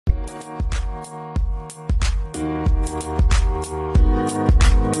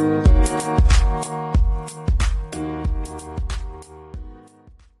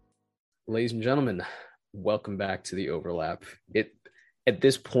Ladies and gentlemen, welcome back to the overlap. At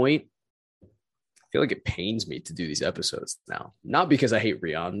this point, I feel like it pains me to do these episodes now. Not because I hate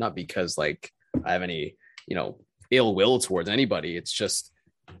Rion, not because like I have any, ill will towards anybody. It's just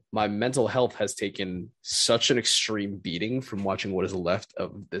my mental health has taken such an extreme beating from watching what is left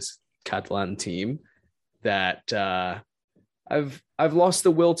of this Catalan team that I've lost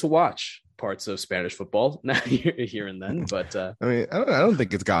the will to watch parts of Spanish football now here and then. But I mean, I don't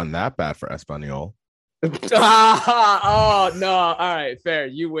think it's gotten that bad for Espanyol. Oh no! All right, fair.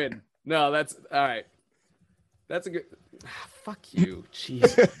 You win. No, that's all right. That's a good. Fuck you,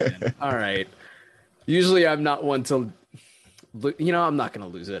 Jesus. Man. All right. Usually, I'm not one to. I'm not gonna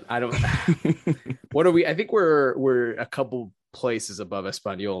lose it. I don't. What are we? I think we're a couple places above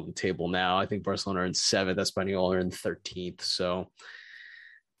Espanyol on the table now. I think Barcelona are in 7th. Espanyol are in 13th. So,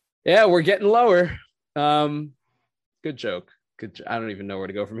 yeah, we're getting lower. Good joke. I don't even know where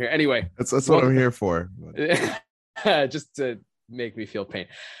to go from here. Anyway, that's what I'm here for. Just to make me feel pain.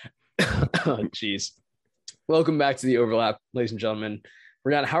 Oh, jeez. Welcome back to the overlap, ladies and gentlemen.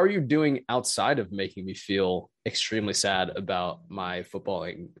 Rian, how are you doing outside of making me feel extremely sad about my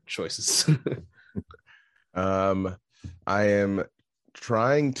footballing choices? I am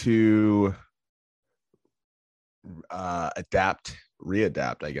trying to readapt,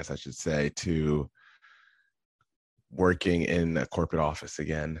 I guess I should say, to working in a corporate office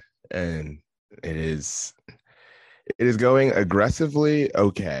again, and it is going aggressively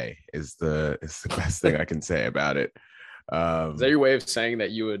okay is the best thing I can say about it. Is that your way of saying that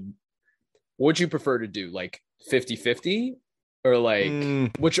would you prefer to do like 50-50 or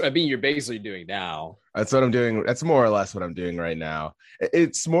like which I mean you're basically doing now? That's what I'm doing. That's more or less what I'm doing right now.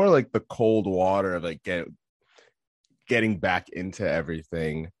 It's more like the cold water of like getting back into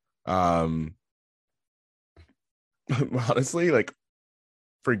everything. Honestly, like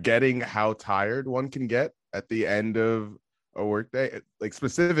forgetting how tired one can get at the end of a workday, like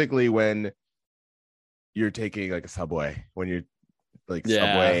specifically when you're taking like a subway, when you're like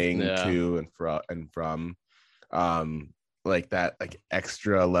subwaying to and from, like that like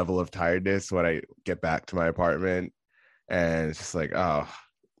extra level of tiredness when I get back to my apartment, and it's just like, oh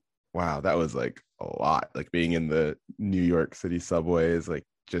wow, that was like a lot. Like being in the New York City subways, like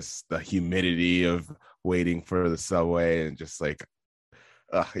just the humidity of waiting for the subway and just like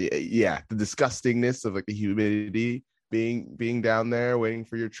the disgustingness of like the humidity being down there waiting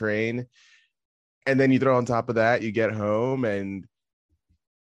for your train. And then you throw on top of that, you get home and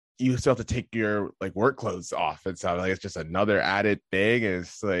you still have to take your like work clothes off and stuff. Like it's just another added thing. And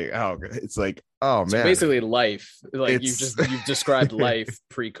it's like, oh man, basically life. Like you've described life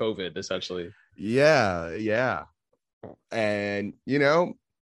pre-COVID essentially. Yeah. And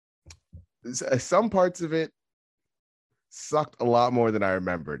some parts of it sucked a lot more than I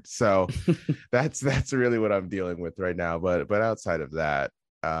remembered. So that's really what I'm dealing with right now. But outside of that,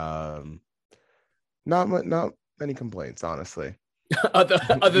 not many complaints, honestly. other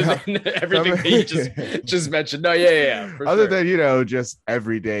than everything that you just mentioned. No, yeah. Other than just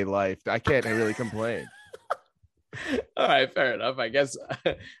everyday life, I can't really complain. All right, fair enough. I guess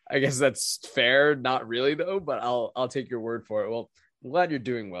that's fair. Not really though, but I'll take your word for it. Well, I'm glad you're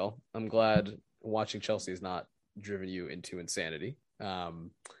doing well. I'm glad watching Chelsea has not driven you into insanity.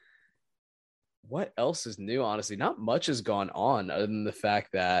 What else is new? Honestly, not much has gone on other than the fact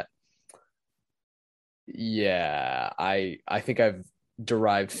that, I think I've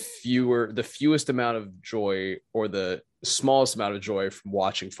derived the fewest amount of joy or the smallest amount of joy from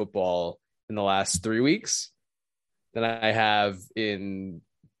watching football in the last 3 weeks than I have in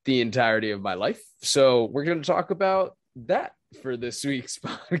the entirety of my life. So we're going to talk about that for this week's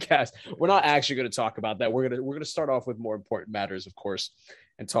podcast. We're not actually going to talk about that. We're going to start off with more important matters, of course,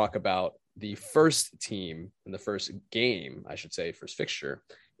 and talk about the first team in the first game, I should say, first fixture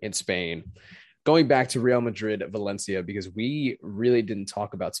in Spain. Going back to Real Madrid, Valencia, because we really didn't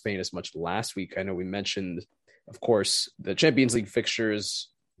talk about Spain as much last week. I know we mentioned, of course, the Champions League fixtures.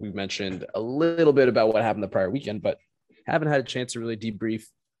 We mentioned a little bit about what happened the prior weekend, but haven't had a chance to really debrief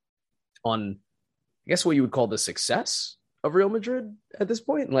on, I guess, what you would call the success of Real Madrid at this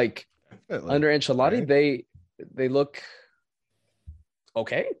point. Like under Ancelotti, right? They look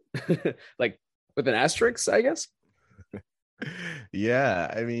okay, like with an asterisk, I guess.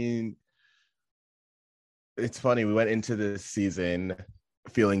 Yeah, I mean, it's funny. We went into this season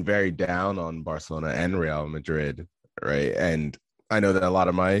feeling very down on Barcelona and Real Madrid, right? And I know that a lot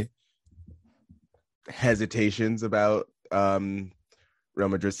of my hesitations about Real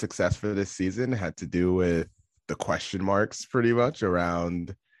Madrid's success for this season had to do with the question marks pretty much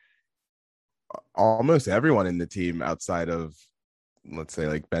around almost everyone in the team outside of, let's say,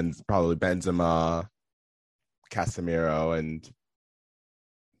 like probably Benzema, Casemiro, and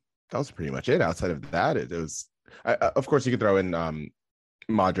that was pretty much it. Outside of that, it was, of course, you could throw in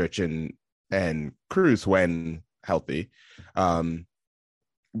Modric and Cruz when healthy.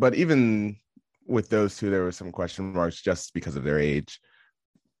 But even with those two, there were some question marks just because of their age,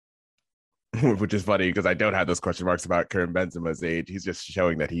 which is funny because I don't have those question marks about Karim Benzema's age. He's just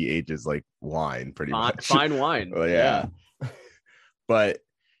showing that he ages like wine, pretty much. Fine wine. Well, yeah. But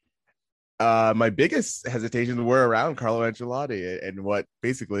my biggest hesitations were around Carlo Ancelotti and what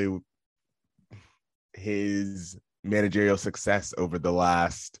basically his managerial success over the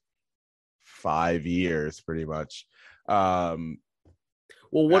last 5 years, pretty much. Well,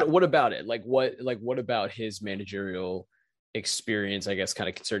 what about it? What about his managerial experience, I guess, kind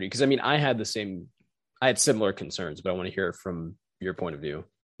of concerned you? Because I mean, I had similar concerns, but I want to hear it from your point of view.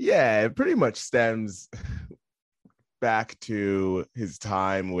 Yeah, it pretty much stems back to his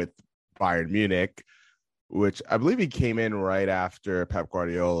time with Bayern Munich, which I believe he came in right after Pep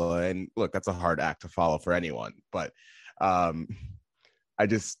Guardiola. And look, that's a hard act to follow for anyone. But I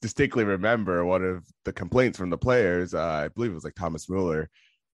just distinctly remember one of the complaints from the players, I believe it was like Thomas Mueller,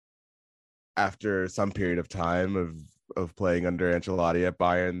 after some period of time of playing under Ancelotti at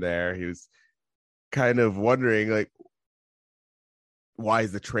Bayern there, he was kind of wondering, like, why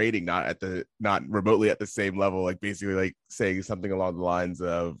is the training not remotely at the same level? Like basically like saying something along the lines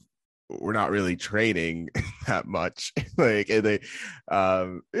of, we're not really training that much. Like, and they,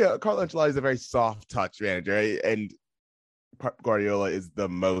 Carlo Ancelotti is a very soft touch manager, right? And Guardiola is the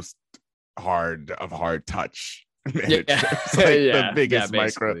most hard touch manager. It's like the biggest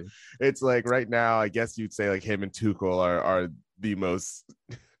micro. It's like right now, I guess you'd say like him and Tuchel are the most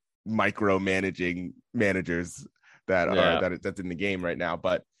micromanaging managers that's in the game right now.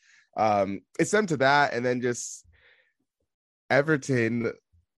 But it's them to that, and then just Everton,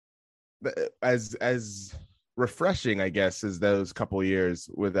 as refreshing, I guess, as those couple years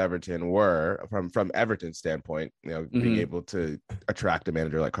with Everton were from Everton's standpoint, being able to attract a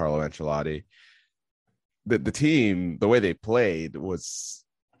manager like Carlo Ancelotti. The team, the way they played was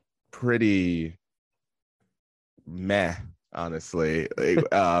pretty meh, honestly.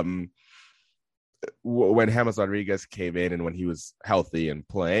 When James Rodriguez came in and when he was healthy and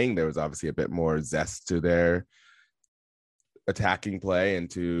playing, there was obviously a bit more zest to their attacking play and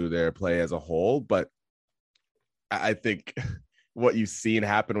to their play as a whole. But I think what you've seen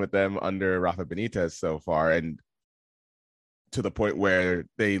happen with them under Rafa Benitez so far, and to the point where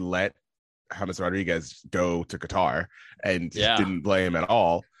they let James Rodriguez go to Qatar and didn't play him at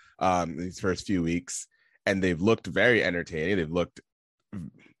all these first few weeks, and they've looked very entertaining. They've looked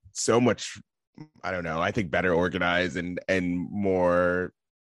so much, I don't know, I think better organized and more,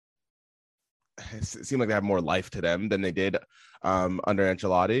 it seemed like they have more life to them than they did under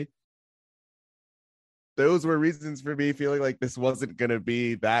Ancelotti. Those were reasons for me feeling like this wasn't going to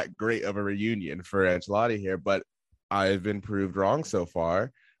be that great of a reunion for Ancelotti here, but I've been proved wrong so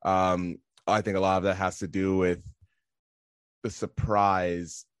far. I think a lot of that has to do with the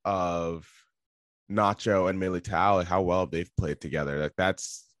surprise of Nacho and Militao, like how well they've played together. Like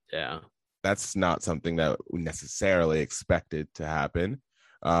that's not something that we necessarily expected to happen.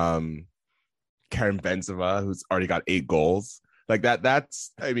 Karim Benzema, who's already got 8 goals, like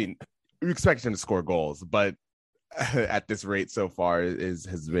that's, I mean, we expect him to score goals, but at this rate so far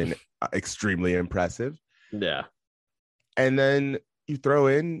has been extremely impressive. Yeah. And then you throw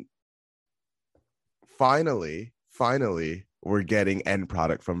in, finally, we're getting end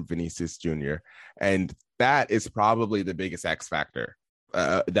product from Vinicius Jr. And that is probably the biggest X factor.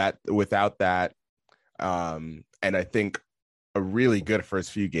 That without that, and I think a really good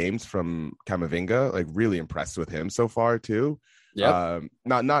first few games from Camavinga, like really impressed with him so far too. Not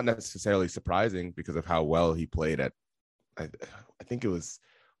necessarily surprising because of how well he played at, I think it was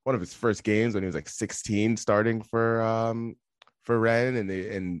one of his first games when he was like 16 starting for Rennes,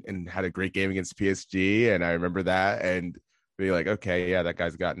 and had a great game against PSG, and I remember that and be like, okay, yeah, that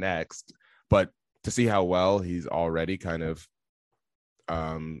guy's got next. But to see how well he's already kind of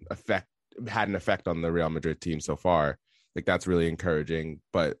had an effect on the Real Madrid team so far, like that's really encouraging.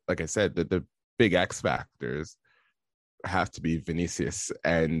 But like I said, the big X factors have to be Vinicius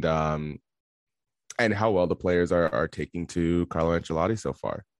and how well the players are taking to Carlo Ancelotti so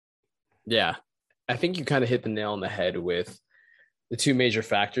far. Yeah, I think you kind of hit the nail on the head with the two major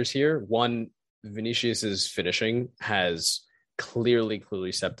factors here. One, Vinicius's finishing has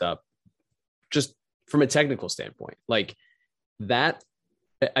clearly stepped up just from a technical standpoint. Like that,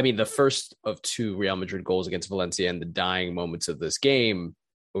 I mean, the first of 2 Real Madrid goals against Valencia and the dying moments of this game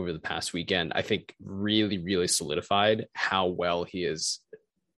over the past weekend, I think really, really solidified how well he is,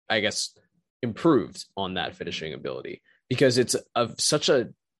 I guess, improved on that finishing ability, because it's of such a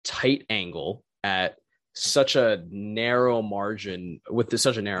tight angle at such a narrow margin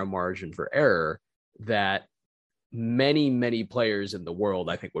such a narrow margin for error that many players in the world,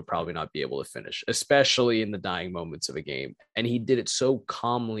 I think, would probably not be able to finish, especially in the dying moments of a game. And he did it so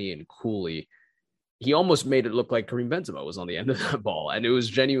calmly and coolly. He almost made it look like Karim Benzema was on the end of that ball. And it was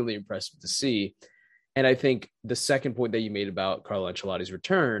genuinely impressive to see. And I think the second point that you made about Carlo Ancelotti's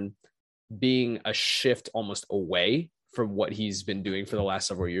return being a shift almost away from what he's been doing for the last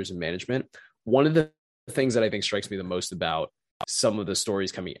several years in management. One of the things that I think strikes me the most about some of the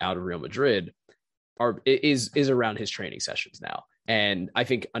stories coming out of Real Madrid is around his training sessions now. And I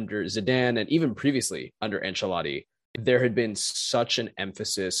think under Zidane and even previously under Ancelotti, there had been such an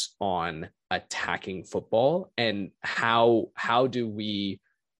emphasis on attacking football and how do we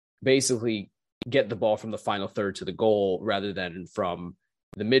basically get the ball from the final third to the goal rather than from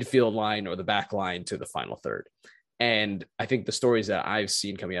the midfield line or the back line to the final third. And I think the stories that I've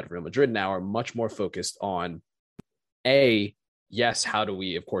seen coming out of Real Madrid now are much more focused on yes, how do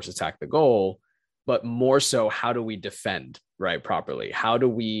we, of course, attack the goal, but more so, how do we defend right properly? How do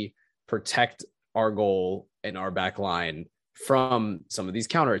we protect our goal and our back line from some of these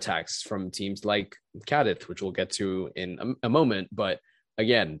counterattacks from teams like Cadiz, which we'll get to in a moment. But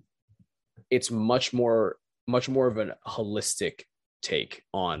again, it's much more of a holistic take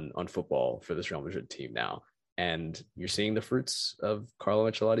on football for this Real Madrid team now. And you're seeing the fruits of Carlo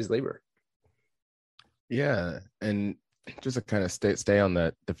Ancelotti's labor. Yeah. And just to kind of stay on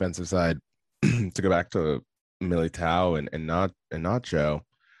that defensive side, to go back to Militao and Nacho,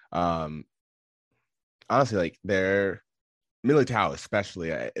 honestly, like their Militao,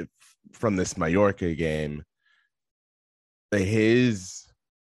 especially from this Mallorca game, his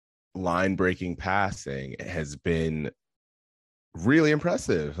line breaking passing has been really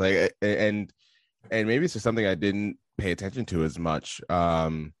impressive. Like, and maybe it's just something I didn't pay attention to as much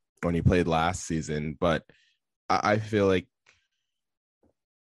when he played last season, but I feel like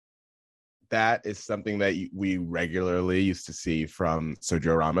that is something that we regularly used to see from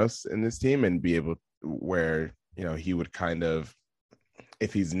Sergio Ramos in this team, and be able where, you know, he would kind of,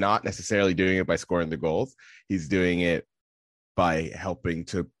 if he's not necessarily doing it by scoring the goals, he's doing it by helping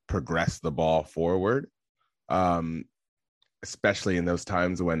to progress the ball forward. Especially in those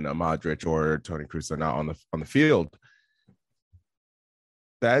times when Modric or Toni Kroos are not on the field.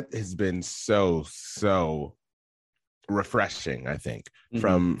 That has been so refreshing, I think,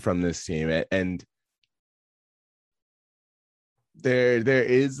 from this team. And there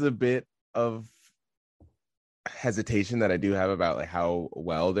is a bit of hesitation that I do have about like how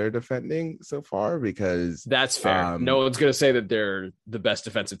well they're defending so far, because that's fair. No one's going to say that they're the best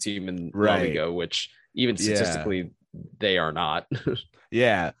defensive team in La Liga, which even statistically they are not.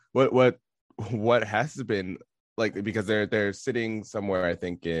 Yeah. What has been like, because they're sitting somewhere, I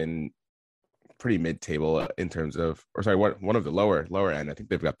think, in pretty mid-table in terms of, or sorry, one of the lower end. I think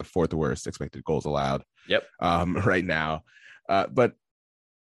they've got the fourth worst expected goals allowed. Yep. Right now. But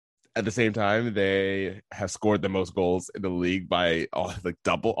at the same time, they have scored the most goals in the league by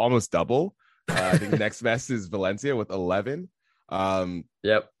almost double. I think the next best is Valencia with 11.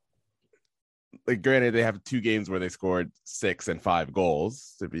 Yep. Like, granted, they have 2 games where they scored 6 and 5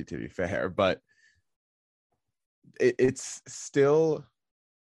 goals, to be fair, but it's still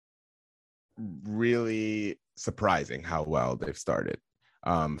really surprising how well they've started.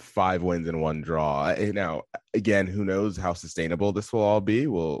 5 wins and 1 draw. Now, again, who knows how sustainable this will all be?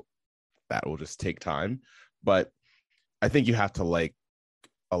 That will just take time. But I think you have to like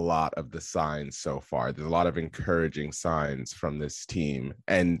a lot of the signs so far. There's a lot of encouraging signs from this team.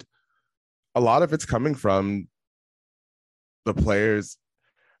 And a lot of it's coming from the players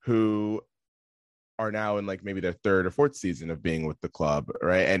who are now in like maybe their 3rd or 4th season of being with the club,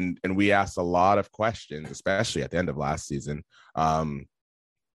 right? And we asked a lot of questions, especially at the end of last season,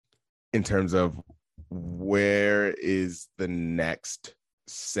 in terms of where is the next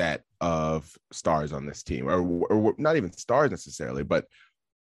set of stars on this team, or not even stars necessarily, but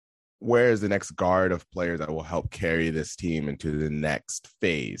where is the next guard of players that will help carry this team into the next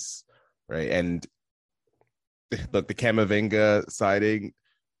phase, right? And look, the Camavinga signing,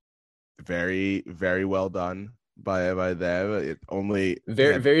 very, very well done by them. It only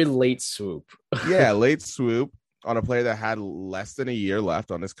very late swoop. Yeah, late swoop on a player that had less than a year left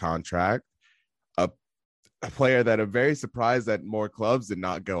on his contract. A player that I'm very surprised that more clubs did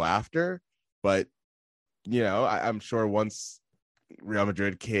not go after. But, you know, I'm sure once Real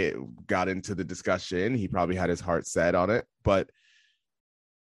Madrid got into the discussion, he probably had his heart set on it. But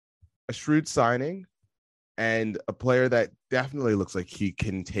a shrewd signing and a player that definitely looks like he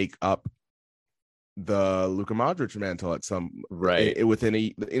can take up the Luka Modric mantle at some within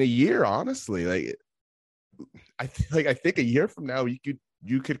a year. Honestly, like I think a year from now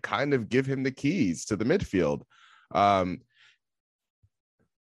you could kind of give him the keys to the midfield.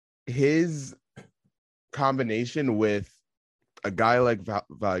 His combination with a guy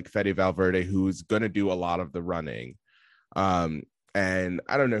like Fede Valverde, who's going to do a lot of the running. And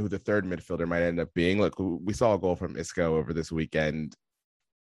I don't know who the third midfielder might end up being. Look, we saw a goal from Isco over this weekend.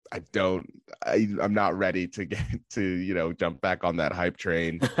 I'm not ready to get to, jump back on that hype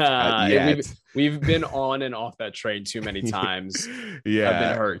train yet. We've been on and off that train too many times. Yeah. I've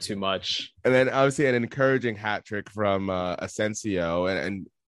been hurt too much. And then obviously an encouraging hat trick from Asensio, and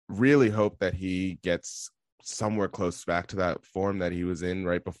really hope that he gets somewhere close back to that form that he was in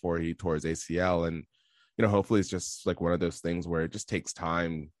right before he tore his ACL. And, hopefully it's just like one of those things where it just takes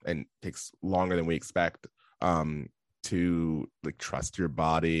time and takes longer than we expect to like trust your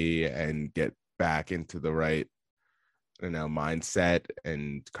body and get back into the right, mindset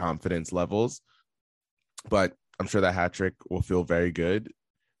and confidence levels. But I'm sure that hat trick will feel very good.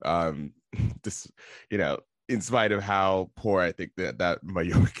 Just, in spite of how poor I think that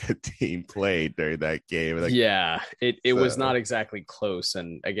Mallorca team played during that game. Like, yeah, it was not exactly close.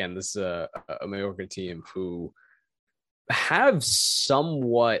 And again, this is a Mallorca team who have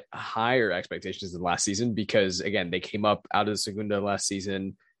somewhat higher expectations than last season because, again, they came up out of the Segunda last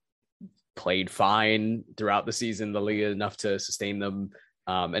season, played fine throughout the season, the Liga enough to sustain them.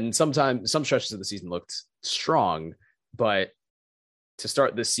 And some stretches of the season looked strong. But to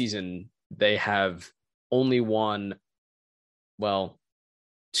start this season, they have only won,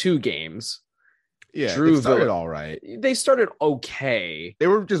 2 games. Yeah, they started all right. They started okay. They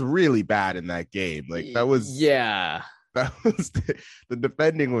were just really bad in that game. Like that was the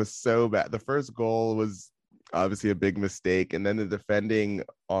defending was so bad. The first goal was obviously a big mistake, and then the defending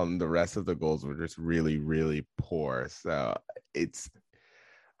on the rest of the goals were just really, really poor. So it's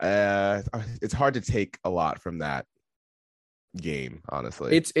hard to take a lot from that game,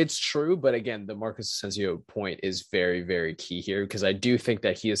 honestly. It's true, but again, the Marcus Asensio point is very, very key here because I do think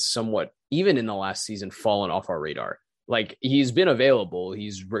that he is somewhat, even in the last season, fallen off our radar. Like he's been available,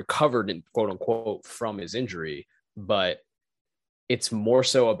 he's recovered, in quote unquote, from his injury, but it's more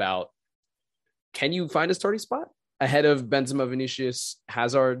so about, can you find a starting spot ahead of Benzema, Vinicius,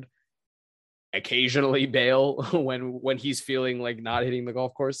 Hazard, occasionally Bale when he's feeling like not hitting the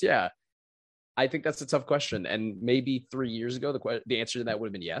golf course? Yeah. I think that's a tough question. And maybe 3 years ago, the answer to that would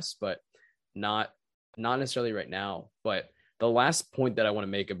have been yes, but not necessarily right now. But the last point that I want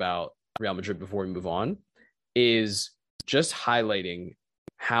to make about Real Madrid before we move on is just highlighting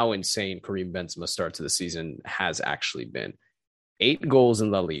how insane Karim Benzema's start to the season has actually been. 8 goals in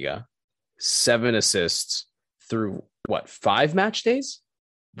La Liga, 7 assists through 5 match days?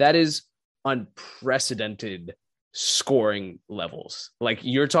 That is unprecedented scoring levels. Like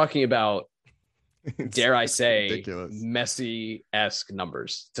you're talking about, dare I say, ridiculous. Messi-esque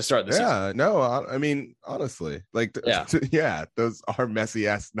numbers to start the season. Yeah, no, I mean, honestly, like, those are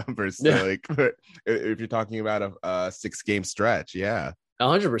Messi-esque numbers. So, like, if you're talking about a 6-game stretch,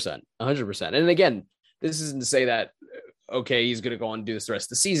 100%. And again, this isn't to say that, okay, he's going to go on and do this the rest of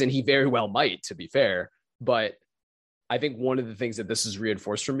the season. He very well might, to be fair. But I think one of the things that this has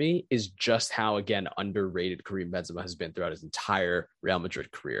reinforced for me is just how, again, underrated Karim Benzema has been throughout his entire Real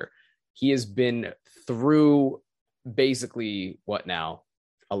Madrid career. He has been through basically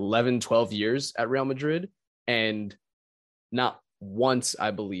 11, 12 years at Real Madrid, and not once,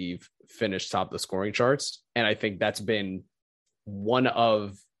 I believe, finished top of the scoring charts. And I think that's been one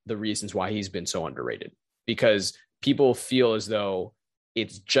of the reasons why he's been so underrated, because people feel as though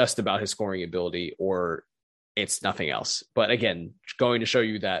it's just about his scoring ability or it's nothing else. But again, going to show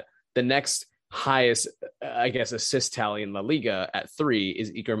you that the next highest, I guess, assist tally in La Liga at 3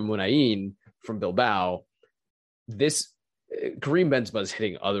 is Iker Muniain from Bilbao. This Karim Benzema is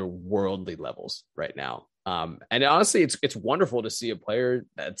hitting otherworldly levels right now. And honestly, it's wonderful to see a player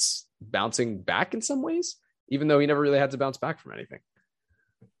that's bouncing back in some ways, even though he never really had to bounce back from anything.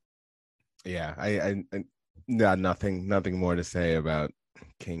 Yeah, I nothing more to say about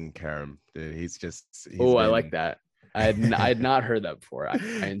King Karim. Dude, I like that. I had not heard that before. I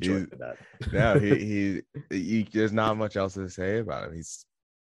enjoyed that. No, he there's not much else to say about him.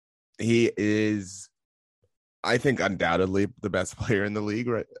 He is, I think, undoubtedly the best player in the league,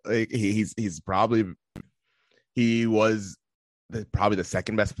 right? Like he was probably the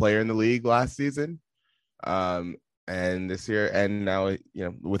second best player in the league last season. And this year, and now,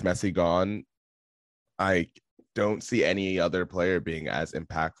 with Messi gone, don't see any other player being as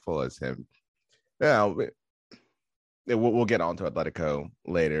impactful as him. Now, we'll get on to Atletico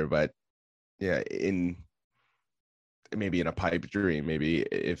later, but yeah, maybe in a pipe dream, maybe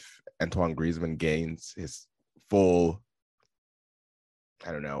if Antoine Griezmann gains his full,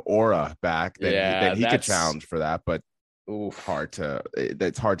 I don't know, aura back, then he could challenge for that. But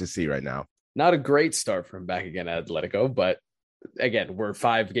it's hard to see right now. Not a great start from back again at Atletico, but again, we're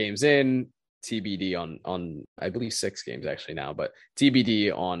 5 games in. TBD on I believe 6 games actually now, but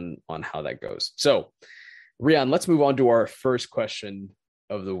TBD on how that goes. So, Rian, let's move on to our first question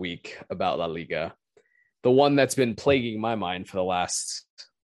of the week about La Liga. The one that's been plaguing my mind for the last,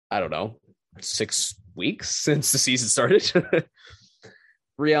 I don't know, 6 weeks since the season started.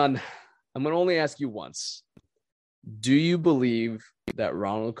 Rian, I'm going to only ask you once. Do you believe that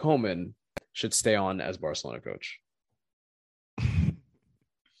Ronald Koeman should stay on as Barcelona coach?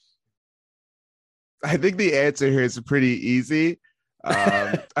 I think the answer here is pretty easy.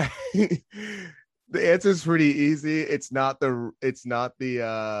 The answer is pretty easy. It's not the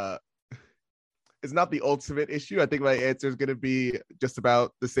ultimate issue. I think my answer is going to be just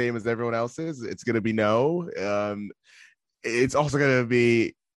about the same as everyone else's. It's going to be no. It's also going to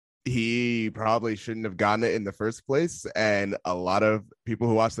be he probably shouldn't have gotten it in the first place. And a lot of people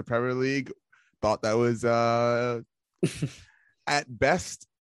who watch the Premier League thought that was at best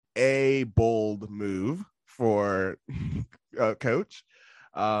a bold move for a coach.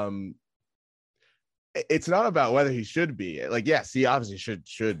 It's not about whether he should be. Like, yes, he obviously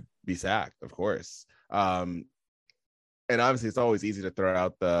should be sacked, of course. And obviously it's always easy to throw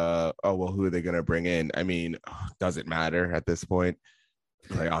out who are they going to bring in? I mean, does it matter at this point?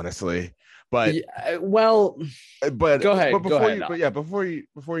 Like, honestly, but go ahead. Before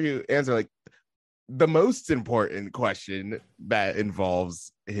you answer, like, the most important question that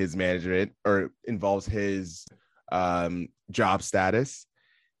involves his management or involves his job status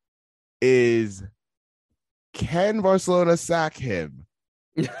is, can Barcelona sack him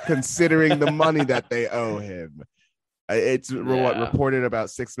considering the money that they owe him? It's reported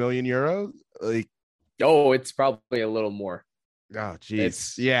about 6 million euros. Like, it's probably a little more. Oh,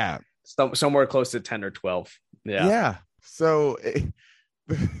 geez. Yeah. Somewhere close to 10 or 12. Yeah. Yeah. So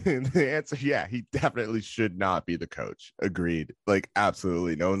the answer, yeah, he definitely should not be the coach. Agreed. Like,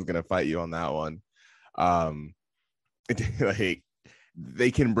 absolutely. No one's going to fight you on that one. Like,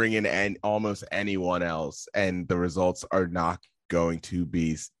 they can bring in almost anyone else and the results are not going to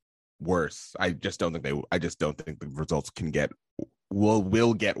be worse. I just don't think the results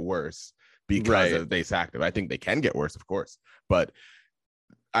will get worse because they sacked him. I think they can get worse, of course, but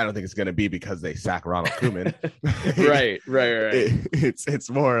I don't think it's going to be because they sack Ronald Koeman. Right. It's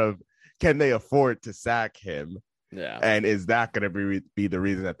more of, can they afford to sack him? Yeah. And is that going to be the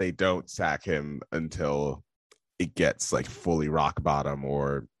reason that they don't sack him until it gets like fully rock bottom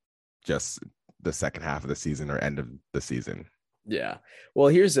or just the second half of the season or end of the season? Yeah. Well,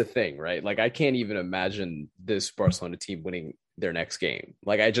 here's the thing, right? Like, I can't even imagine this Barcelona team winning their next game.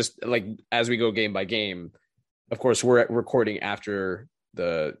 Like, as we go game by game, of course, we're recording after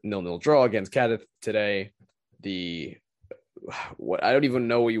the 0-0 draw against Cadiz today. I don't even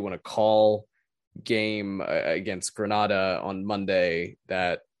know what you want to call game against Granada on Monday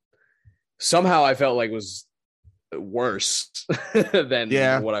that somehow I felt like was worse than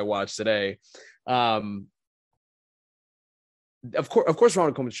what I watched today. Of course,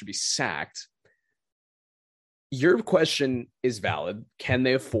 Ronald Koeman should be sacked. Your question is valid. Can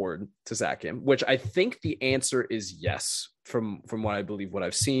they afford to sack him? Which I think the answer is yes, from what I believe, what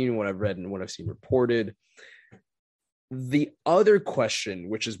I've seen, what I've read, and what I've seen reported. The other question,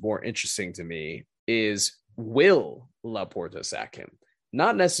 which is more interesting to me, is will Laporta sack him?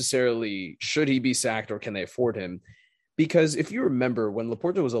 Not necessarily should he be sacked or can they afford him? Because if you remember, when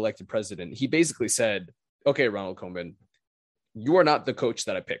Laporta was elected president, he basically said, okay, Ronald Koeman, you are not the coach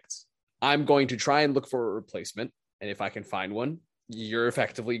that I picked. I'm going to try and look for a replacement. And if I can find one, you're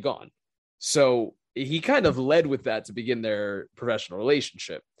effectively gone. So he kind of led with that to begin their professional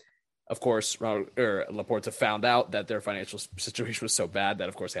relationship. Of course, Laporta found out that their financial situation was so bad that,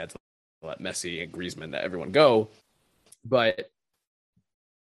 of course, they had to let Messi and Griezmann, that everyone go. But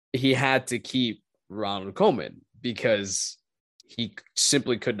he had to keep Ronald Koeman because he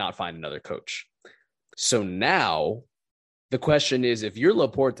simply could not find another coach. So now the question is, if you're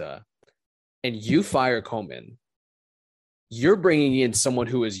Laporta and you fire Koeman, you're bringing in someone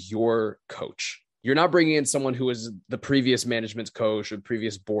who is your coach. You're not bringing in someone who is the previous management's coach or the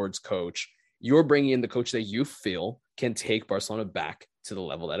previous board's coach. You're bringing in the coach that you feel can take Barcelona back to the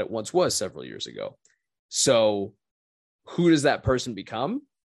level that it once was several years ago. So who does that person become?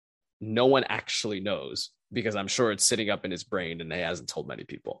 No one actually knows. because I'm sure it's sitting up in his brain and he hasn't told many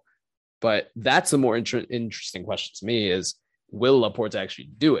people. But that's a more interesting question to me is, will Laporte actually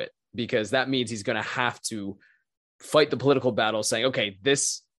do it? Because that means he's going to have to fight the political battle saying, okay,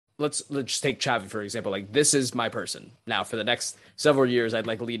 let's just take Xavi, for example. Like, this is my person. Now, for the next several years, I'd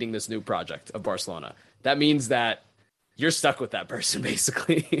like leading this new project of Barcelona. That means that you're stuck with that person,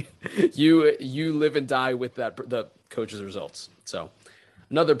 basically. you live and die with the coach's results. So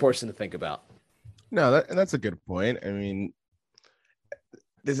another portion to think about. No, that's a good point. I mean,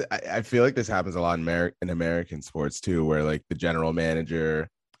 I feel like this happens a lot in American sports too, where like the general manager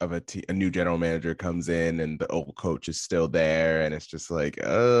of a new general manager comes in and the old coach is still there, and it's just like,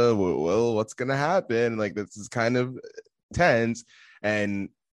 well, what's gonna happen? Like, this is kind of tense. And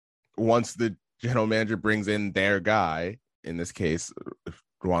once the general manager brings in their guy, in this case, if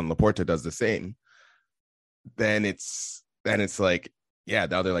Juan Laporta does the same, then it's like, yeah,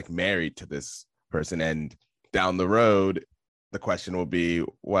 now they're like married to this person, and down the road, the question will be,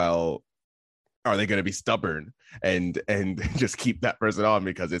 well, are they going to be stubborn and just keep that person on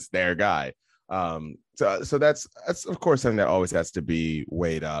because it's their guy? So that's of course something that always has to be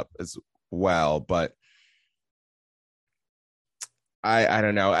weighed up as well. But I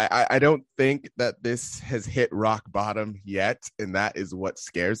don't know. I don't think that this has hit rock bottom yet, and that is what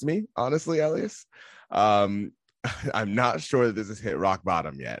scares me, honestly, Elias. I'm not sure that this has hit rock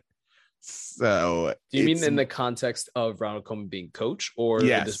bottom yet. So do you mean in the context of Ronald Koeman being coach, or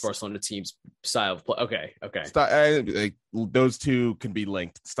yes, this Barcelona team's style of play? Okay. Like, those two can be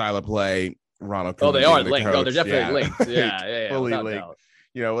linked. Style of play, Ronald Koeman. Oh, they are linked. Coach, oh, they're definitely linked. Yeah, fully linked. Doubt.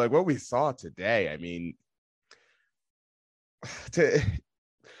 You know, like what we saw today. I mean,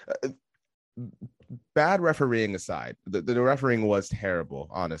 bad refereeing aside, the refereeing was terrible.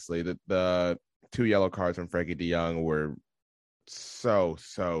 Honestly, the 2 yellow cards from Frankie De Jong were so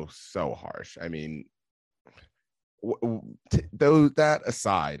harsh. I mean, though that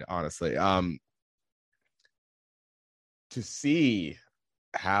aside, honestly, to see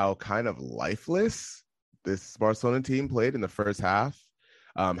how kind of lifeless this Barcelona team played in the first half,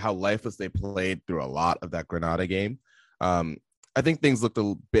 how lifeless they played through a lot of that Granada game. I think things looked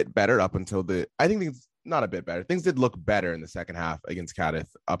a bit better up until not a bit better. Things did look better in the second half against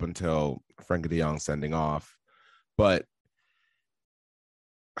Cadiz up until Frankie De Jong sending off. But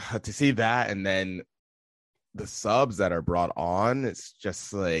to see that, and then the subs that are brought on, it's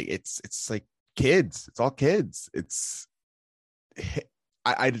just like it's like kids. It's all kids.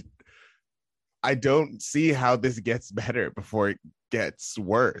 I don't see how this gets better before it gets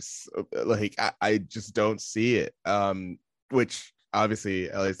worse. Like I just don't see it. Which obviously,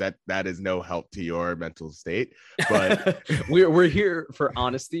 at least that is no help to your mental state. But we're here for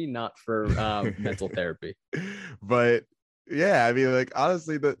honesty, not for mental therapy. But yeah, I mean, like,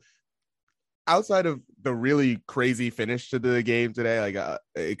 honestly, outside of the really crazy finish to the game today, like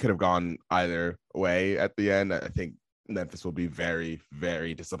it could have gone either way at the end. I think Memphis will be very,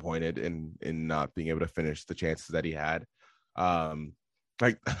 very disappointed in not being able to finish the chances that he had.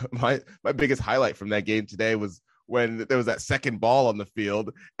 Like my biggest highlight from that game today was when there was that second ball on the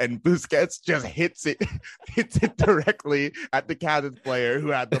field and Busquets just hits it directly at the Cadiz player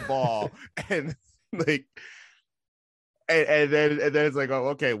who had the ball, and like. And then it's like, oh,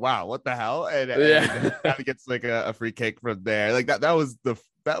 okay, wow, what the hell? And it gets like a free kick from there. Like that was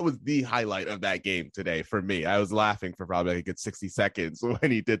the highlight of that game today for me. I was laughing for probably a good 60 seconds when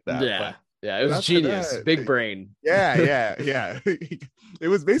he did that. Yeah, it was genius. Big brain. Yeah. It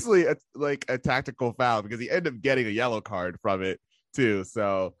was basically a tactical foul because he ended up getting a yellow card from it too.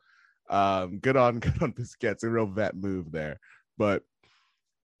 So good on Busquets, a real vet move there. But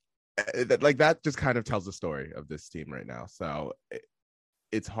like that just kind of tells the story of this team right now. So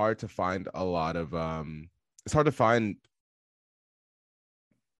it's hard to find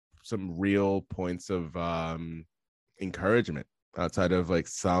some real points of encouragement outside of like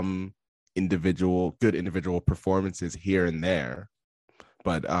some good individual performances here and there,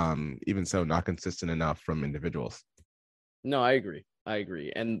 but even so, not consistent enough from individuals. No, I agree.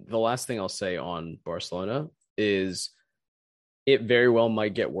 And the last thing I'll say on Barcelona is it very well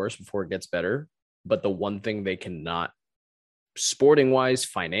might get worse before it gets better. But the one thing they cannot, sporting wise,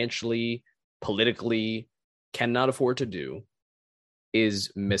 financially, politically, cannot afford to do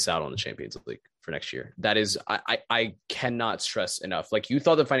is miss out on the Champions League for next year. That is, I cannot stress enough. Like, you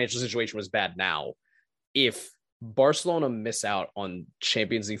thought the financial situation was bad now. If Barcelona miss out on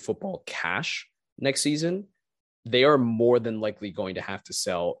Champions League football cash next season, they are more than likely going to have to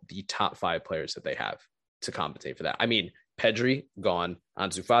sell the top 5 players that they have to compensate for that. I mean, Pedri, gone.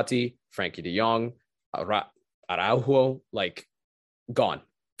 Ansu Fati, Frankie de Jong, Araujo, like, gone.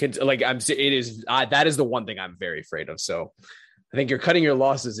 That is the one thing I'm very afraid of. So I think you're cutting your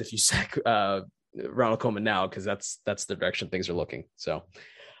losses if you sack Ronald Koeman now, because that's the direction things are looking. So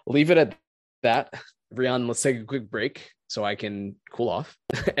leave it at that. Rian, let's take a quick break so I can cool off,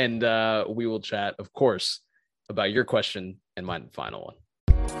 and we will chat, of course, about your question and my final one.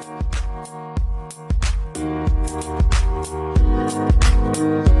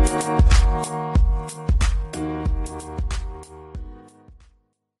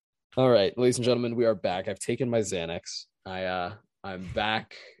 All right, ladies and gentlemen, we are back. I've taken my Xanax. I'm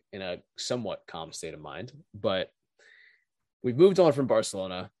back in a somewhat calm state of mind, but we've moved on from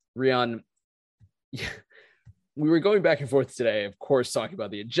Barcelona. Rian, we were going back and forth today, of course, talking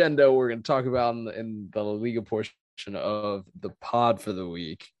about the agenda we're going to talk about in the Liga portion of the pod for the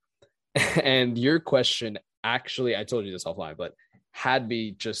week. And your question, actually, I told you this offline, but had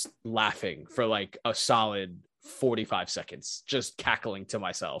me just laughing for like a solid 45 seconds, just cackling to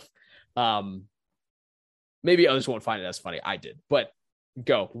myself. Maybe others won't find it as funny. I did, but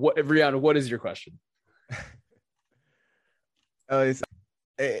go. Rihanna, what is your question? It's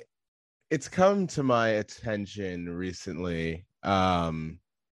come to my attention recently that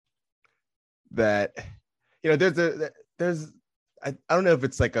there's I don't know if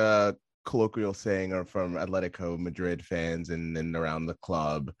it's like a colloquial saying or from Atletico Madrid fans and around the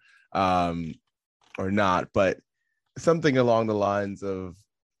club or not, but something along the lines of,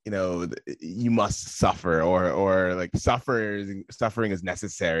 you must suffer or like suffering is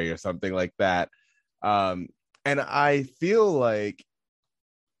necessary or something like that. And I feel like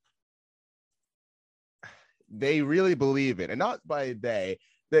they really believe it, and not by they,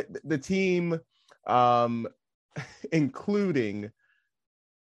 the team, including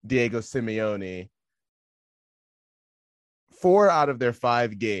Diego Simeone, 4 out of their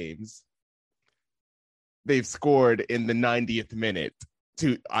 5 games, they've scored in the 90th minute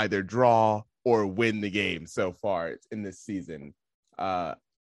to either draw or win the game so far in this season.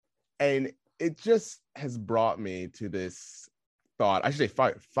 And it just has brought me to this thought. I should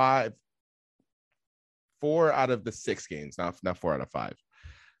say 4 out of the 6 games, not 4 out of 5.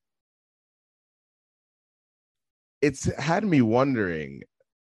 It's had me wondering,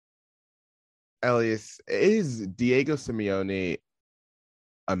 Elias, is Diego Simeone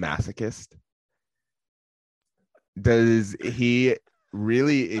a masochist? Does he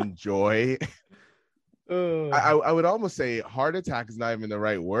really enjoy? I would almost say heart attack is not even the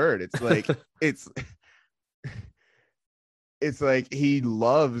right word. It's like it's like he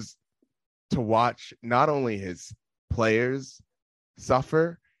loves to watch not only his players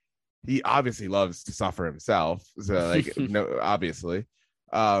suffer, he obviously loves to suffer himself. So like, no, obviously,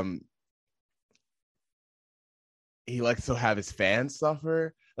 he likes to have his fans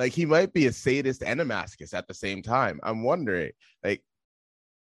suffer. Like, he might be a sadist and a masochist at the same time. I'm wondering, like,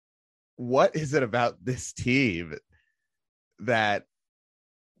 what is it about this team that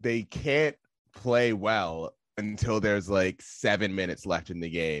they can't play well until there's like 7 minutes left in the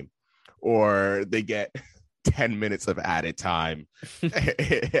game, or they get 10 minutes of added time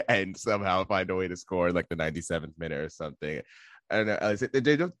and somehow find a way to score in like the 97th minute or something? I don't know.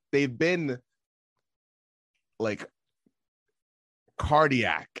 They've been like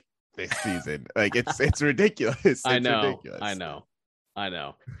cardiac this season. Like, it's ridiculous. I know. Ridiculous. I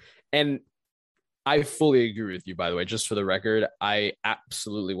know. And I fully agree with you, by the way. Just for the record, I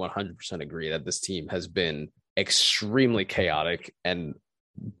absolutely 100% agree that this team has been extremely chaotic and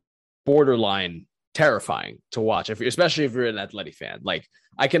borderline terrifying to watch, especially if you're an Atleti fan. Like,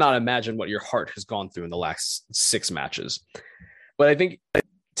 I cannot imagine what your heart has gone through in the last 6 matches. But I think,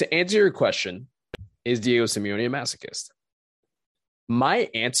 to answer your question, is Diego Simeone a masochist? My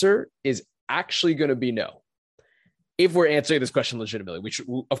answer is actually going to be no. If we're answering this question legitimately, which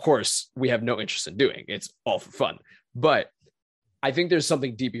of course we have no interest in doing, it's all for fun. But I think there's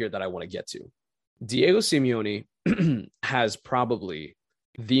something deep here that I want to get to. Diego Simeone has probably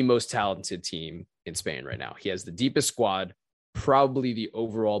the most talented team in Spain right now. He has the deepest squad, probably the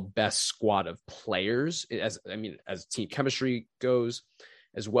overall best squad of players, as team chemistry goes,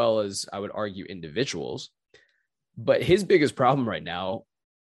 as well as, I would argue, individuals. But his biggest problem right now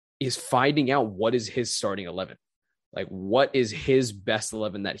is finding out what is his starting 11. Like, what is his best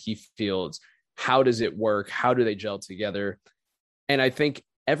 11 that he fields? How does it work? How do they gel together? And I think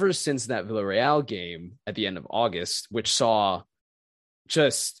ever since that Villarreal game at the end of August, which saw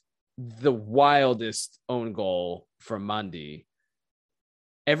just the wildest own goal from Mandi,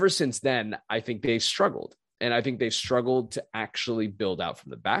 ever since then, I think they've struggled. And I think they've struggled to actually build out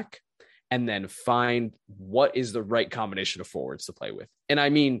from the back and then find what is the right combination of forwards to play with. And I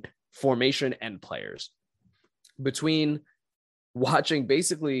mean formation and players. Between watching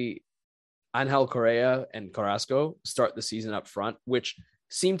basically Angel Correa and Carrasco start the season up front, which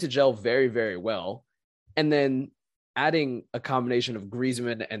seemed to gel very, very well. And then adding a combination of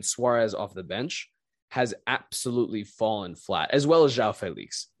Griezmann and Suarez off the bench has absolutely fallen flat, as well as João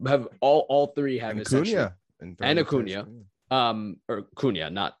Felix. Have all three have And essentially Cunha. and Acuna, or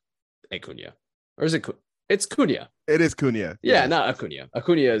Cunha, not Acuna, or is it? It's Cunha. It is Cunha. Yeah, not Acuna.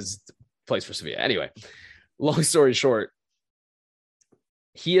 Acuna is plays for Sevilla. Anyway, long story short,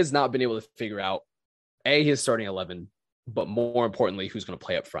 he has not been able to figure out his starting 11, but more importantly, who's going to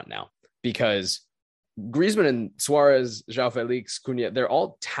play up front now, because Griezmann and Suarez, João Felix, Cunha, they're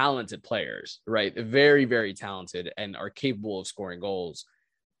all talented players, right? Very, very talented and are capable of scoring goals.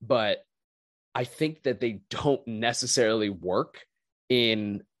 But I think that they don't necessarily work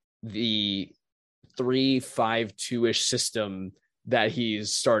in the 3-5-2-ish system that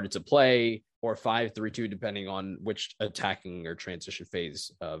he's started to play, or 5-3-2, depending on which attacking or transition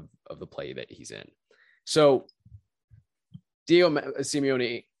phase of the play that he's in. So Diego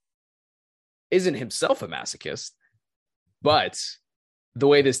Simeone isn't himself a masochist, but the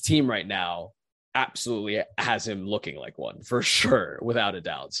way this team right now absolutely has him looking like one, for sure, without a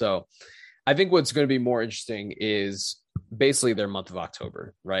doubt. So I think what's going to be more interesting is basically their month of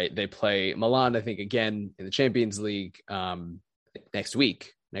October, right? They play Milan, I think, again in the Champions League next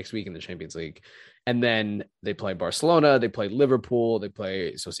week in the Champions League. And then they play Barcelona, they play Liverpool, they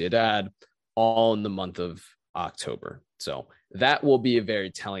play Sociedad, all in the month of October. So that will be a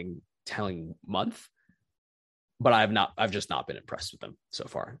very telling month, but I've just not been impressed with them so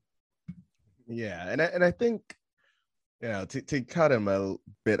far. Yeah. And I think, to cut him a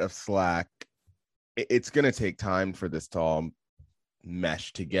bit of slack, it's going to take time for this to all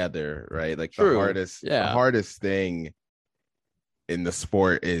mesh together, right? Like True. the hardest thing in the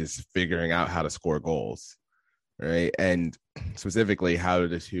sport is figuring out how to score goals, right? And specifically how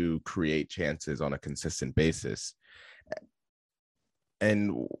to create chances on a consistent basis.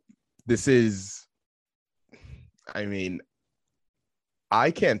 And this is, I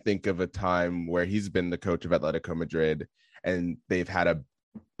can't think of a time where he's been the coach of Atletico Madrid and they've had a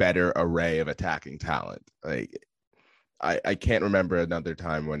better array of attacking talent. Like, I can't remember another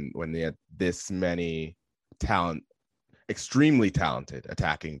time when they had this many extremely talented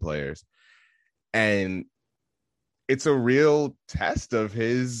attacking players. And it's a real test of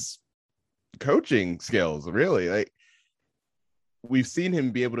his coaching skills, really. Like, we've seen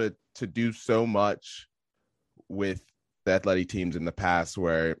him be able to do so much with the athletic teams in the past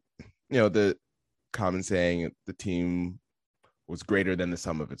where, the common saying, the team was greater than the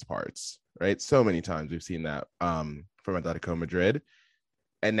sum of its parts, right? So many times we've seen that from Atletico Madrid.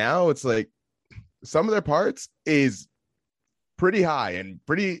 And now it's like some of their parts is pretty high and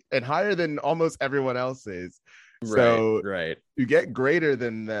higher than almost everyone else is. So right. To get greater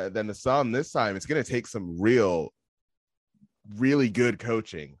than the sum this time, it's going to take some really good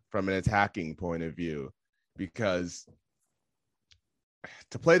coaching from an attacking point of view, because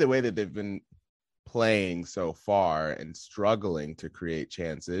to play the way that they've been playing so far and struggling to create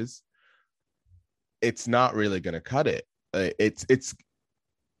chances, it's not really going to cut it. It's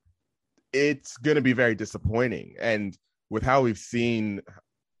going to be very disappointing. And with how we've seen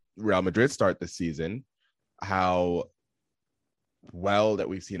Real Madrid start the season, how well that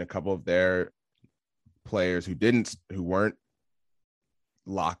we've seen a couple of their players who weren't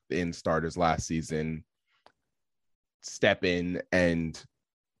locked in starters last season step in and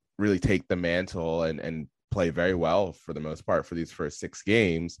really take the mantle and play very well for the most part for these first 6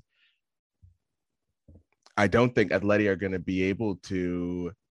 games. I don't think Atleti are going to be able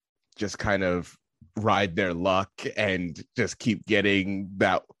to just kind of ride their luck and just keep getting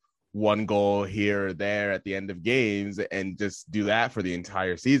that one goal here or there at the end of games and just do that for the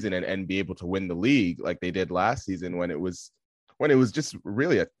entire season and be able to win the league like they did last season when it was just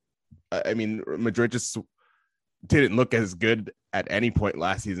really Madrid just didn't look as good at any point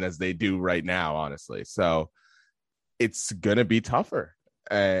last season as they do right now, honestly. So it's going to be tougher.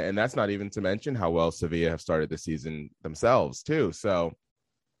 And that's not even to mention how well Sevilla have started the season themselves too. So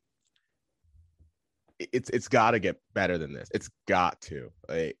it's got to get better than this. It's got to.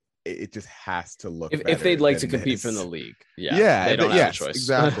 It just has to look if they'd like to compete from the league. They don't have a choice.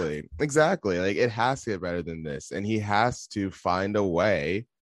 Exactly. Like, it has to get better than this. And he has to find a way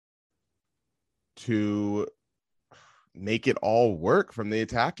to make it all work from the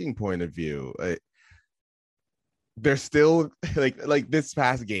attacking point of view. They're still like this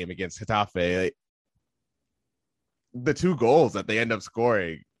past game against Getafe, the 2 goals that they end up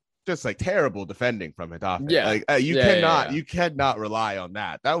scoring, just like terrible defending from Getafe. You cannot rely on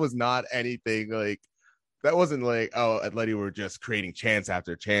that. That was not anything like that wasn't like, oh, Atleti were just creating chance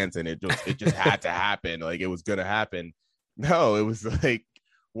after chance and it just had to happen. Like it was gonna happen. No, it was like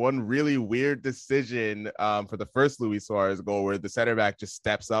one really weird decision for the first Luis Suarez goal where the center back just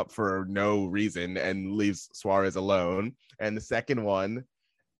steps up for no reason and leaves Suarez alone. And the second one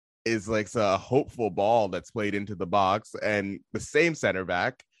is like a hopeful ball that's played into the box, and the same center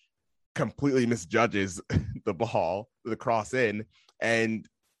back completely misjudges the ball, the cross in, and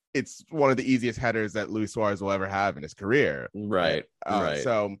it's one of the easiest headers that Luis Suarez will ever have in his career. Right.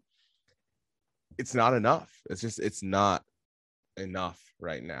 So it's not enough. It's not enough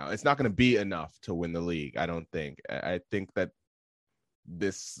right now. It's not going to be enough to win the league, I don't think. I think that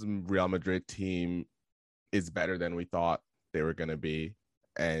this Real Madrid team is better than we thought they were going to be.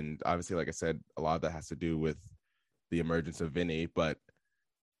 And obviously, like I said, a lot of that has to do with the emergence of Vinny, but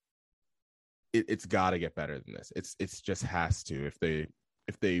it's got to get better than this. It's just has to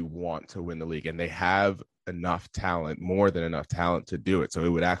if they want to win the league, and they have enough talent, more than enough talent to do it. So it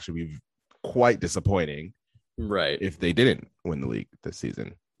would actually be quite disappointing, right, if they didn't win the league this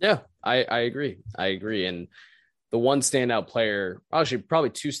season. Yeah, I agree. And the one standout player, actually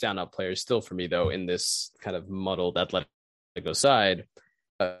probably two standout players still for me though, in this kind of muddled Atletico side,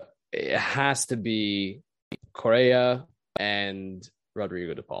 it has to be Correa and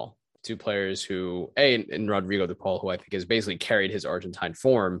Rodrigo de Paul. Two players who, and Rodrigo de Paul, who I think has basically carried his Argentine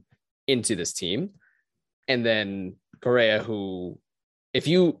form into this team. And then Correa, who, if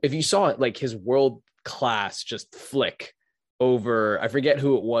you saw it, like his world class just flick over, I forget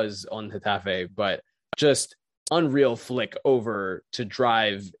who it was on Getafe, but just unreal flick over to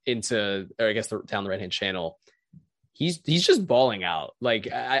drive into, or I guess down the right-hand channel. He's just balling out.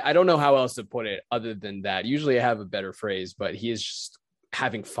 Like, I don't know how else to put it other than that. Usually I have a better phrase, but he is just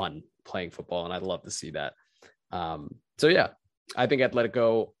having fun playing football, and I'd love to see that. So yeah, I think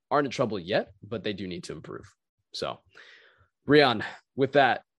Atletico aren't in trouble yet, but they do need to improve. So, Rian, with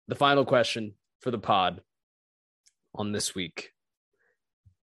that, the final question for the pod on this week.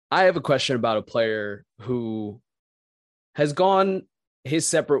 I have a question about a player who has gone his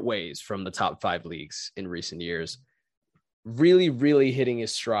separate ways from the top 5 leagues in recent years, really, really hitting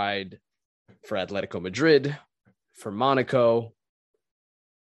his stride for Atletico Madrid, for Monaco,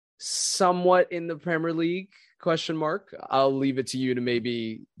 somewhat in the Premier League, ? I'll leave it to you to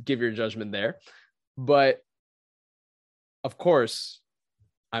maybe give your judgment there. But of course,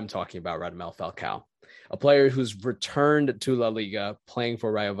 I'm talking about Radamel Falcao, a player who's returned to La Liga, playing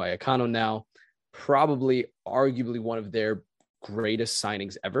for Rayo Vallecano now, probably arguably one of their greatest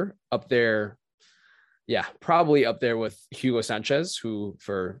signings ever, up there. Yeah, probably up there with Hugo Sanchez, who,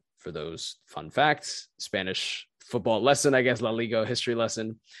 for those fun facts, Spanish football lesson, I guess, La Liga history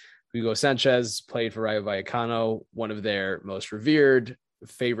lesson. Hugo Sanchez played for Rayo Vallecano, one of their most revered,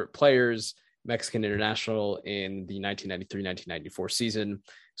 favorite players, Mexican international in the 1993-1994 season,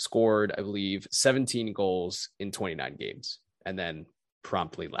 scored, I believe, 17 goals in 29 games, and then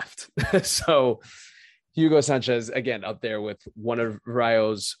promptly left. So Hugo Sanchez, again, up there with one of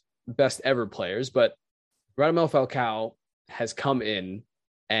Rayo's best ever players, but Radamel Falcao has come in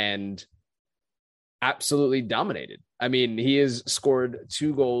and absolutely dominated. I mean, he has scored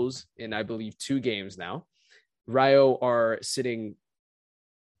 2 goals in, I believe, 2 games now. Rayo are sitting,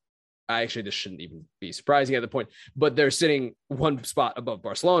 actually, this shouldn't even be surprising at the point, but they're sitting 1 spot above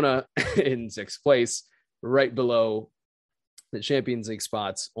Barcelona in 6th place, right below the Champions League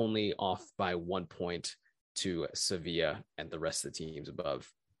spots, only off by 1 point to Sevilla and the rest of the teams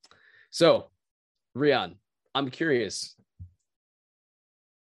above. So, Rian, I'm curious,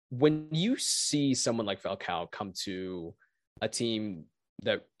 when you see someone like Falcao come to a team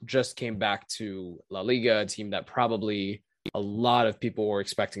that just came back to La Liga, a team that probably a lot of people were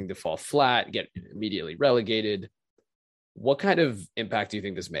expecting to fall flat, get immediately relegated, what kind of impact do you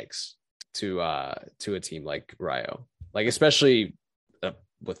think this makes to a team like Rayo? Like, especially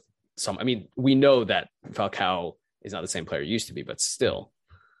with some, I mean, we know that Falcao is not the same player he used to be, but still.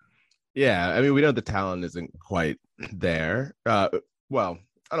 Yeah, I mean, we know the talent isn't quite there. Well,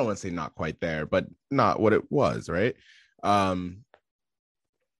 I don't want to say not quite there, but not what it was, right? I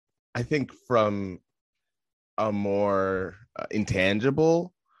think from a more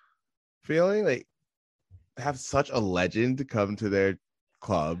intangible feeling, like, have such a legend come to their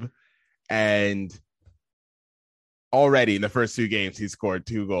club, and already in the first 2 games he scored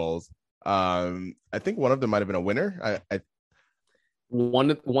 2 goals. I think one of them might have been a winner. One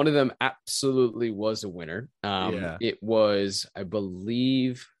of them absolutely was a winner. Yeah. It was, I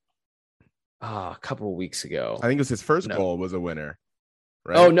believe, a couple of weeks ago. I think it was his first goal was a winner.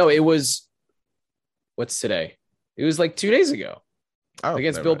 Right? Oh no, it was. What's today? It was like 2 days ago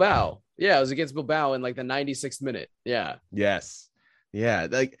against Bilbao. Yeah, it was against Bilbao in like the 96th minute. Yeah. Yes. Yeah.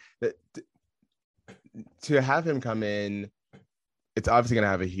 Like to have him come in, it's obviously going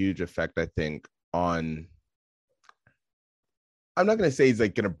to have a huge effect, I think, on. I'm not going to say he's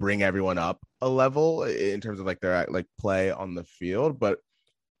like going to bring everyone up a level in terms of like their like play on the field, but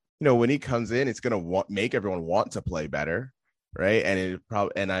when he comes in, it's going to make everyone want to play better, right? And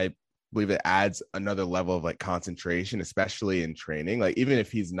I believe it adds another level of like concentration, especially in training. Like even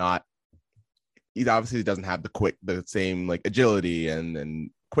if he obviously doesn't have the same like agility and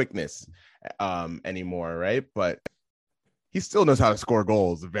quickness anymore, right? But he still knows how to score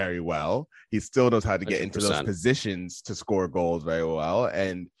goals very well. He still knows how to get 100%. Into those positions to score goals very well.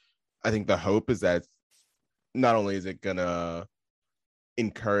 And I think the hope is that not only is it gonna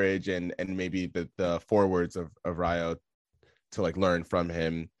encourage and maybe the forwards of Rayo to like learn from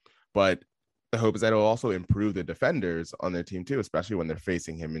him, but the hope is that it'll also improve the defenders on their team too, especially when they're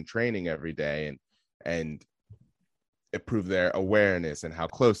facing him in training every day, and improve their awareness and how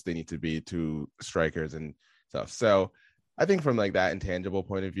close they need to be to strikers and stuff. So I think from like that intangible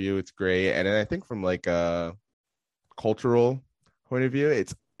point of view, it's great. And then I think from like a cultural point of view,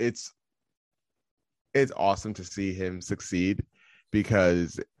 it's awesome to see him succeed,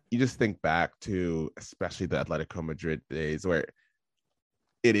 because you just think back to especially the Atletico Madrid days where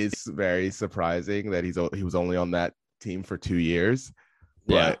it is very surprising that he was only on that team for 2 years,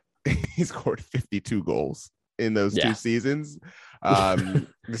 but he scored 52 goals in those 2 seasons. As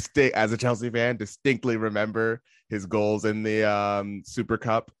a Chelsea fan, distinctly remember his goals in the Super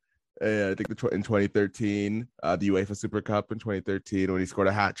Cup. I think in 2013, the UEFA Super Cup in 2013, when he scored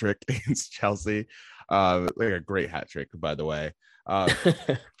a hat trick against Chelsea, like a great hat trick, by the way.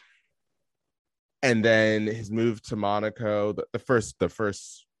 And then his move to Monaco, the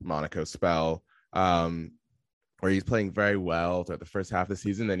first Monaco spell, where he's playing very well throughout the first half of the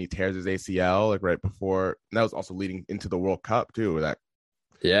season. Then he tears his ACL like right before, and that was also leading into the World Cup too.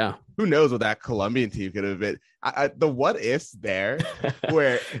 Who knows what that Colombian team could have been? The what ifs there,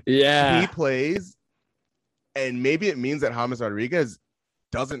 where he plays, and maybe it means that James Rodriguez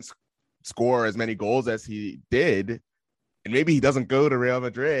doesn't score as many goals as he did, and maybe he doesn't go to Real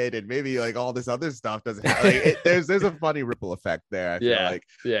Madrid, and maybe like all this other stuff doesn't happen. Like there's a funny ripple effect there. I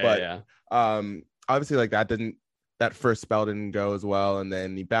feel like, obviously like that first spell didn't go as well, and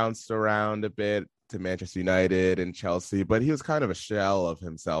then he bounced around a bit to Manchester United and Chelsea, but he was kind of a shell of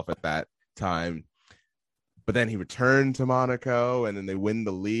himself at that time. But then he returned to Monaco, and then they win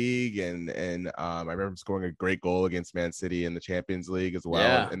the league, and I remember him scoring a great goal against Man City in the Champions League as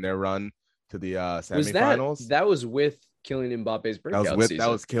well in their run to the semifinals. That was with Kylian Mbappe's breakout season. That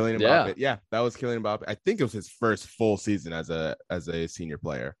was Kylian Mbappe. Yeah, that was Kylian Mbappe. I think it was his first full season as a senior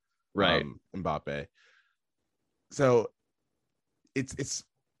player. Right. Mbappe. So it's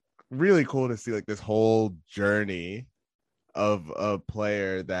really cool to see like this whole journey of a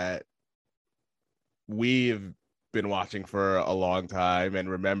player that we've been watching for a long time and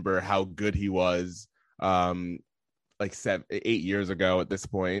remember how good he was like 8 years ago at this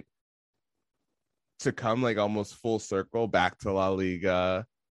point, to come like almost full circle back to La Liga,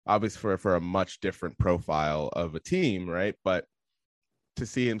 obviously for a much different profile of a team, right? But to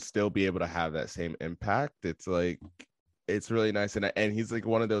see him still be able to have that same impact, it's like, it's really nice. And he's like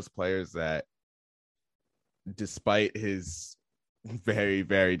one of those players that, despite his very,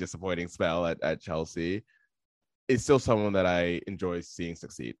 very disappointing spell at Chelsea, is still someone that I enjoy seeing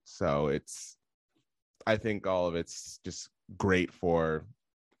succeed. So I think all of it's just great for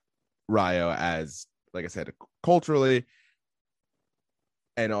Rayo, as, like I said, culturally,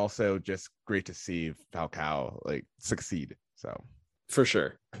 and also just great to see Falcao like succeed. So for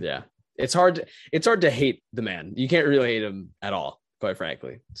sure. Yeah. It's hard to hate the man. You can't really hate him at all, quite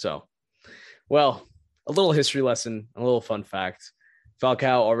frankly. So, well, a little history lesson, a little fun fact.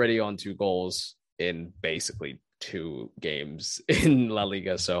 Falcao already on 2 goals in basically 2 games in La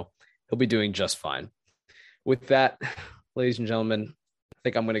Liga, so he'll be doing just fine. With that, ladies and gentlemen, I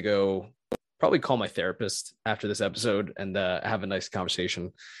think I'm going to go probably call my therapist after this episode and have a nice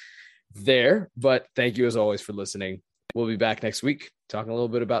conversation there. But thank you as always for listening. We'll be back next week talking a little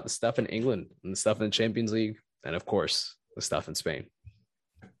bit about the stuff in England and the stuff in the Champions League, and of course, the stuff in Spain.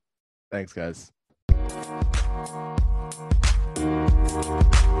 Thanks, guys.